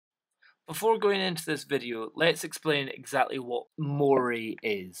Before going into this video, let's explain exactly what Moire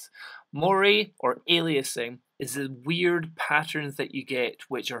is. Moire, or aliasing, is the weird patterns that you get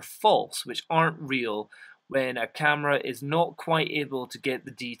which are false, which aren't real, when a camera is not quite able to get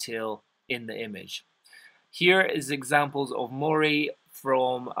the detail in the image. Here is examples of Moire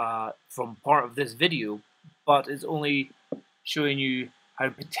from part of this video, but it's only showing you how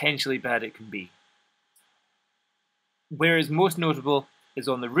potentially bad it can be. Where is most notable is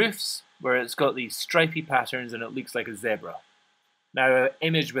on the roofs, where it's got these stripy patterns and it looks like a zebra. Now, an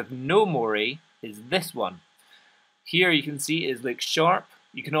image with no moire is this one. Here you can see it looks sharp.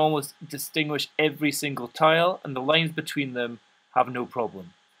 You can almost distinguish every single tile, and the lines between them have no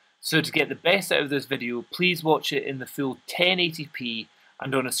problem. So to get the best out of this video, please watch it in the full 1080p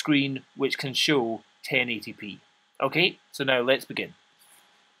and on a screen which can show 1080p. Okay, so now let's begin.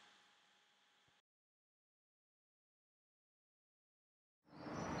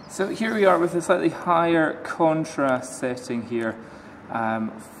 So here we are with a slightly higher contrast setting here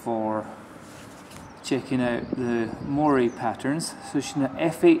for checking out the Moire patterns. So shooting at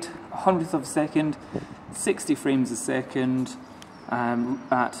f8, 100th of a second, 60 frames a second,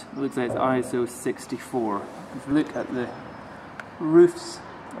 at, it looks like it's ISO 64. If you look at the roofs,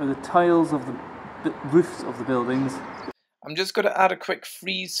 or the tiles of the roofs of the buildings. I'm just going to add a quick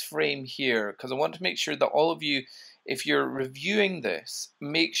freeze frame here because I want to make sure that all of you, if you're reviewing this,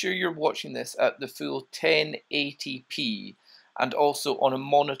 make sure you're watching this at the full 1080p and also on a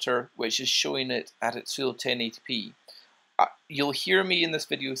monitor which is showing it at its full 1080p. You'll hear me in this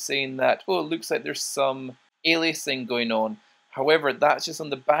video saying that, oh, it looks like there's some aliasing going on. However, that's just on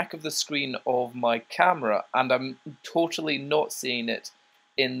the back of the screen of my camera and I'm totally not seeing it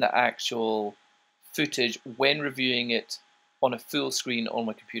in the actual footage when reviewing it on a full screen on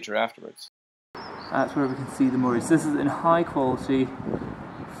my computer afterwards. That's where we can see the Moires. This is in high quality,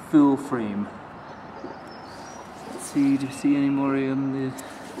 full frame. Let's see, do you see any Moire on the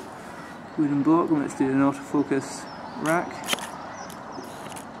wooden block? Let's do an autofocus rack.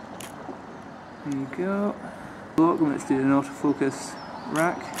 There you go. Block, let's do an autofocus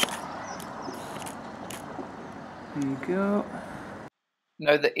rack. There you go.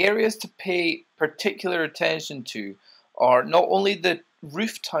 Now the areas to pay particular attention to are not only the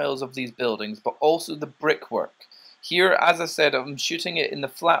roof tiles of these buildings, but also the brickwork. Here, as I said, I'm shooting it in the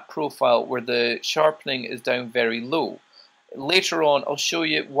flat profile where the sharpening is down very low. Later on, I'll show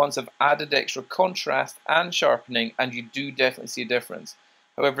you once I've added extra contrast and sharpening, and you do definitely see a difference.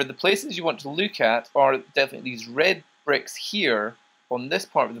 However, the places you want to look at are definitely these red bricks here on this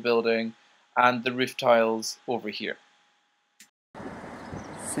part of the building and the roof tiles over here.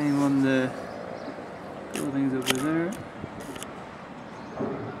 Same on the buildings over there.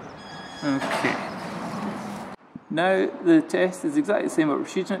 Okay. Now the test is exactly the same, but we're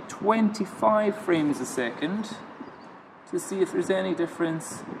shooting at 25 frames a second to see if there's any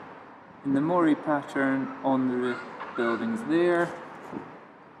difference in the Moire pattern on the buildings there.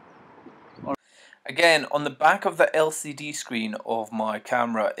 Again, on the back of the LCD screen of my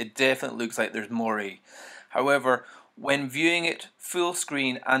camera, it definitely looks like there's Moire. However, when viewing it full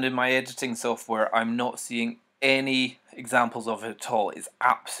screen and in my editing software, I'm not seeing any examples of it at all. It's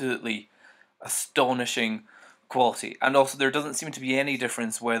absolutely astonishing quality. And also there doesn't seem to be any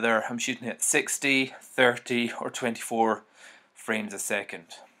difference whether I'm shooting at 60, 30 or 24 frames a second.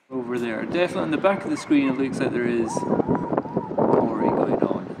 Over there, definitely on the back of the screen it looks like there is Moire going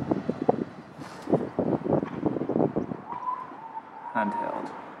on.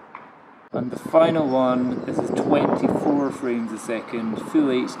 Handheld. And the final one, this is 24 frames a second, full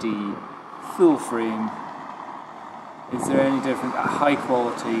HD, full frame. Is there any difference at high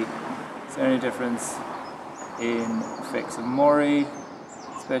quality? Is there any difference in effects of Moire?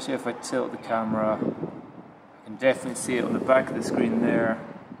 Especially if I tilt the camera. I can definitely see it on the back of the screen there.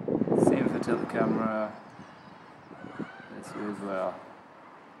 Same if I tilt the camera this way as well.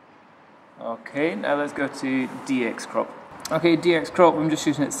 Okay, now let's go to DX crop. Okay, DX crop, I'm just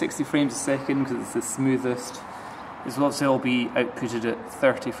shooting at 60 frames a second because it's the smoothest. This will obviously all be outputted at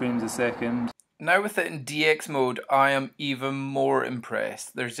 30 frames a second. Now with it in DX mode, I am even more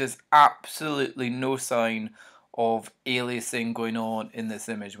impressed. There's just absolutely no sign of aliasing going on in this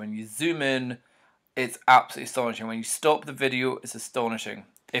image. When you zoom in, it's absolutely astonishing. When you stop the video, it's astonishing.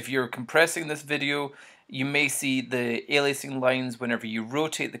 If you're compressing this video, you may see the aliasing lines whenever you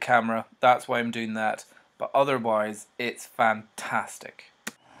rotate the camera. That's why I'm doing that. But otherwise, it's fantastic.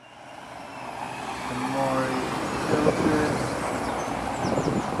 The Moire filter.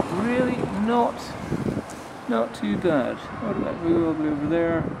 Really not too bad. What about we go all the way over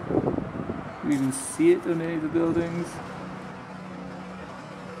there? Do we even see it on any of the buildings?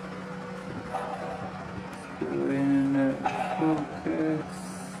 In focus.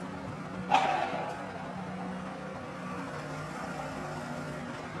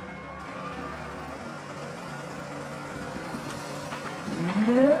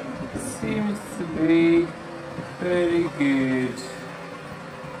 Yeah, it seems to be very good.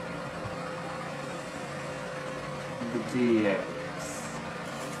 The DX.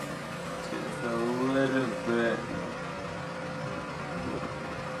 Just a little bit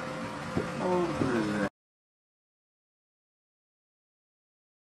over there.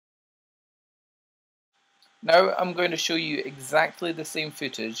 Now I'm going to show you exactly the same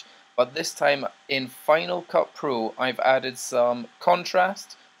footage, but this time in Final Cut Pro I've added some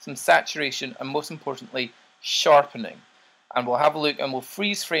contrast, some saturation, and most importantly sharpening. And we'll have a look and we'll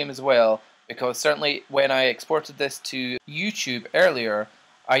freeze frame as well, because certainly when I exported this to YouTube earlier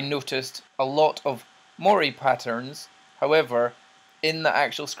I noticed a lot of Moire patterns. However, in the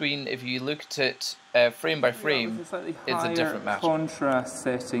actual screen, if you look at it frame by frame, it's a different matter. Contrast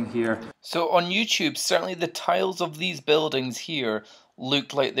setting here. So on YouTube, certainly the tiles of these buildings here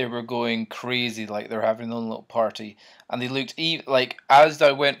looked like they were going crazy, like they're having their own little party. And they looked, like as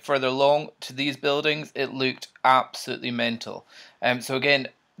I went further along to these buildings, it looked absolutely mental. So again,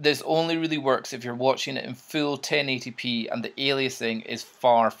 this only really works if you're watching it in full 1080p and the aliasing is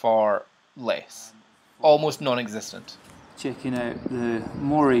far, far less. Almost non-existent. Checking out the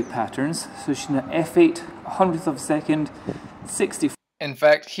Moire patterns. So she's at f8, 100th of a second, 64. In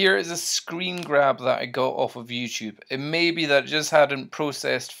fact, here is a screen grab that I got off of YouTube. It may be that it just hadn't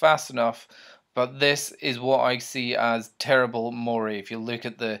processed fast enough, but this is what I see as terrible Moire if you look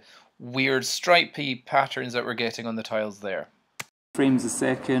at the weird stripy patterns that we're getting on the tiles there. Frames a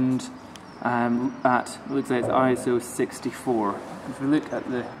second at, looks like it's ISO 64. If we look at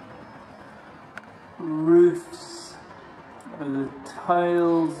the roofs, the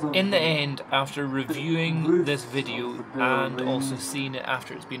tiles. In the end, after reviewing this video and also seeing it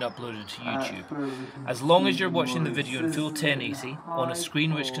after it's been uploaded to YouTube, as long as you're watching the video in full 1080 on a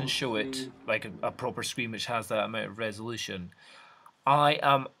screen which can show it, like a proper screen which has that amount of resolution, I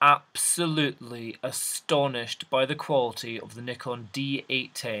am absolutely astonished by the quality of the Nikon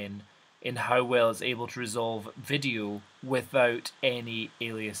D810 in how well it's able to resolve video without any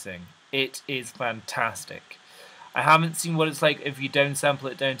aliasing. It is fantastic. I haven't seen what it's like if you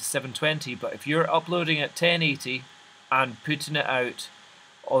downsample it down to 720, but if you're uploading at 1080 and putting it out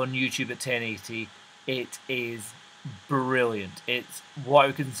on YouTube at 1080, it is brilliant. It's what I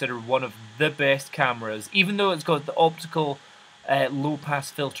would consider one of the best cameras, even though it's got the optical low pass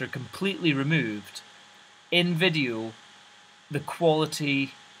filter completely removed. In video, the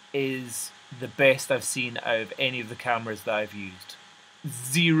quality is the best I've seen out of any of the cameras that I've used.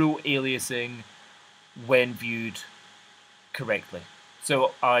 Zero aliasing when viewed correctly.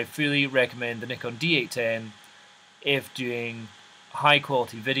 So I fully recommend the Nikon D810 if doing high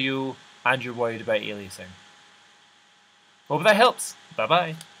quality video and you're worried about aliasing. Hope that helps. Bye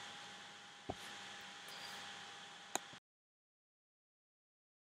bye.